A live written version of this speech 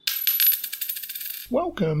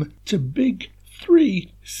Welcome to Big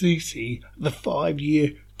 3CC, the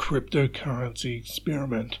 5-year cryptocurrency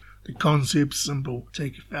experiment. The concept's simple.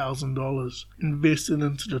 Take $1,000, invest it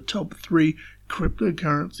into the top 3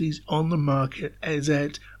 cryptocurrencies on the market as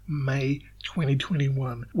at May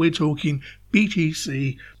 2021. We're talking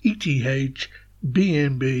BTC, ETH,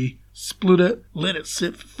 BNB. Split it, let it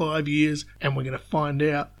sit for 5 years, and we're going to find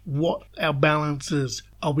out what our balance is.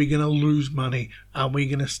 Are we going to lose money? Are we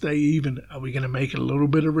going to stay even? Are we going to make a little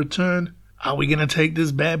bit of return? Are we going to take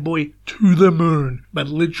this bad boy to the moon? But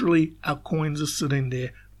literally, our coins are sitting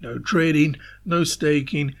there. No trading, no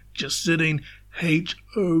staking, just sitting.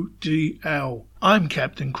 HODL. I'm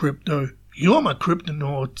Captain Crypto. You're my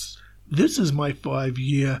Cryptonauts. This is my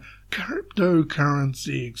 5-year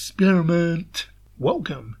cryptocurrency experiment.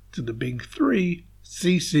 Welcome to the Big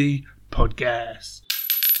 3CC podcast.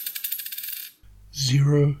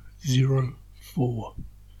 004.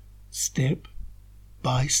 Step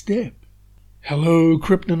by step. Hello,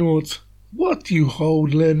 Cryptonauts. What do you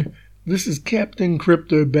hold, Len? This is Captain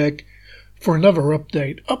Crypto back for another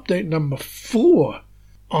update. Update number 4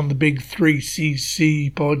 on the Big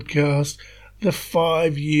 3CC podcast. The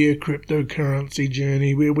 5-year cryptocurrency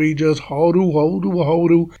journey where we just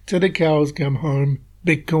hodl till the cows come home.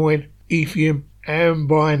 Bitcoin, Ethereum, and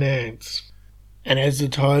Binance. And as the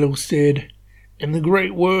title said, in the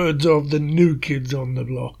great words of the new kids on the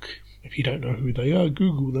block, if you don't know who they are,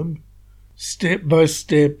 Google them. Step by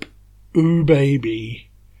step, ooh baby.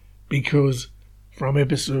 Because from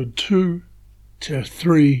episode 2 to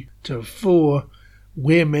 3 to 4,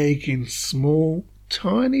 we're making small,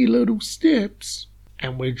 tiny little steps,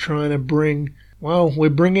 and we're trying to bringing our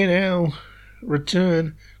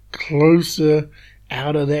return closer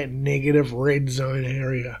out of that negative red zone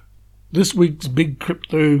area. This week's big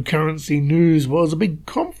cryptocurrency news was a big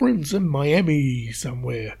conference in Miami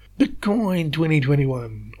somewhere. Bitcoin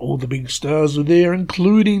 2021. All the big stars were there,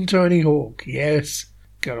 including Tony Hawk. Yes,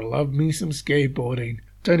 gotta love me some skateboarding.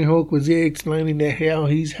 Tony Hawk was there explaining how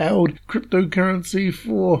he's held cryptocurrency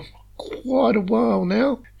for quite a while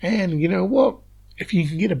now, and you know what, if you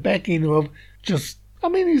can get a backing of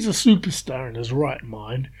he's a superstar in his right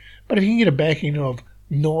mind, but if you can get a backing of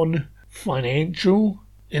non-financial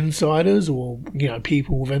insiders or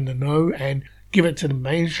people within the know and give it to the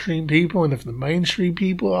mainstream people, and if the mainstream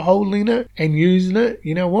people are holding it and using it,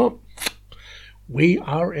 you know what, we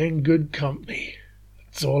are in good company.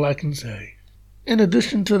 That's all I can say. In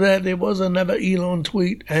addition to that, there was another Elon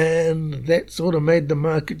tweet, and that sort of made the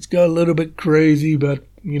markets go a little bit crazy, but,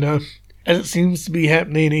 as it seems to be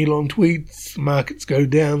happening, Elon tweets, markets go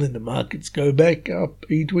down, and the markets go back up.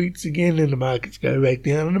 He tweets again, and the markets go back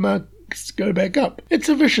down, and the markets go back up. It's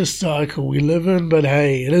a vicious cycle we live in, but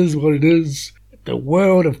hey, it is what it is. The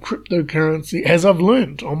world of cryptocurrency, as I've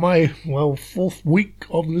learnt on my, 4th week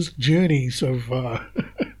of this journey so far.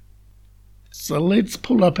 So let's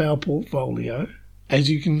pull up our portfolio. As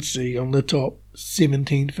you can see on the top,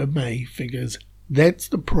 17th of May figures. That's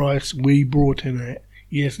the price we brought in at.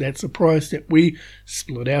 Yes, that's the price that we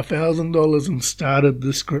split our $1,000 and started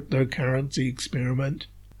this cryptocurrency experiment.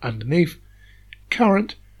 Underneath,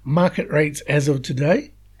 current market rates as of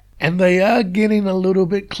today. And they are getting a little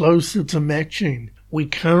bit closer to matching. We're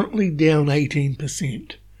currently down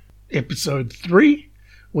 18%. Episode 3,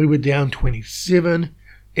 we were down 27%.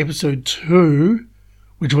 Episode 2,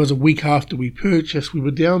 which was a week after we purchased, we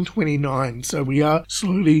were down 29%. So we are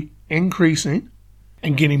slowly increasing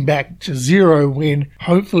and getting back to zero when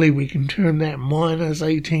hopefully we can turn that minus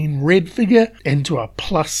 18 red figure into a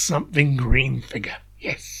plus something green figure.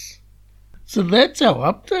 Yes. So that's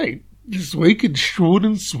our update. This week it's short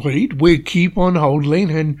and sweet. We keep on holding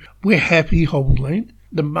and we're happy holding.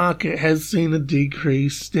 The market has seen a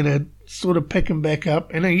decrease, then a sort of picking back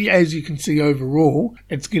up, and as you can see overall,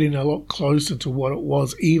 it's getting a lot closer to what it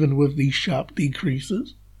was, even with these sharp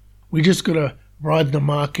decreases. We just got to ride the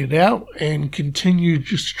market out and continue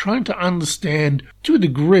just trying to understand, to a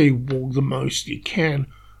degree, the most you can,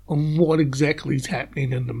 on what exactly is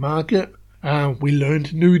happening in the market. We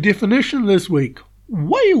learned a new definition this week.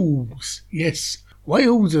 Whales! Yes,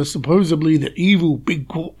 whales are supposedly the evil big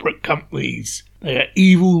corporate companies. They are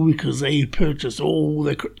evil because they purchase all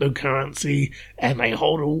the cryptocurrency and they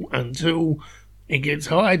hodl until it gets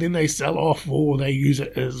high, then they sell off or they use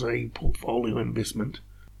it as a portfolio investment.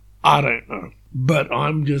 I don't know. But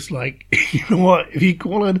I'm just like, you know what? If you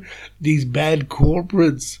call it these bad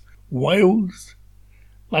corporates whales,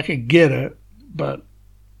 I get it, but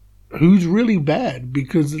who's really bad?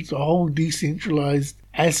 Because it's a whole decentralized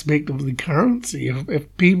aspect of the currency.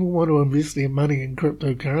 If people want to invest their money in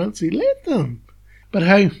cryptocurrency, let them. But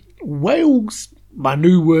hey, whales, my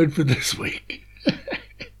new word for this week.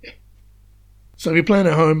 So if you're playing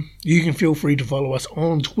at home, you can feel free to follow us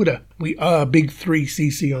on Twitter. We are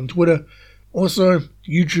Big3CC on Twitter. Also,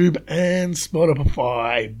 YouTube and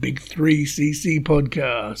Spotify, Big3CC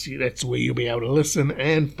Podcast. That's where you'll be able to listen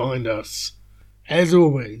and find us. As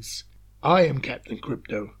always, I am Captain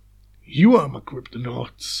Crypto. You are my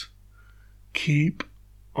Cryptonauts. Keep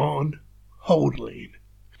on holding.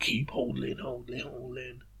 Keep holding.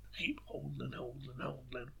 Keep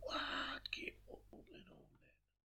holding. Wow.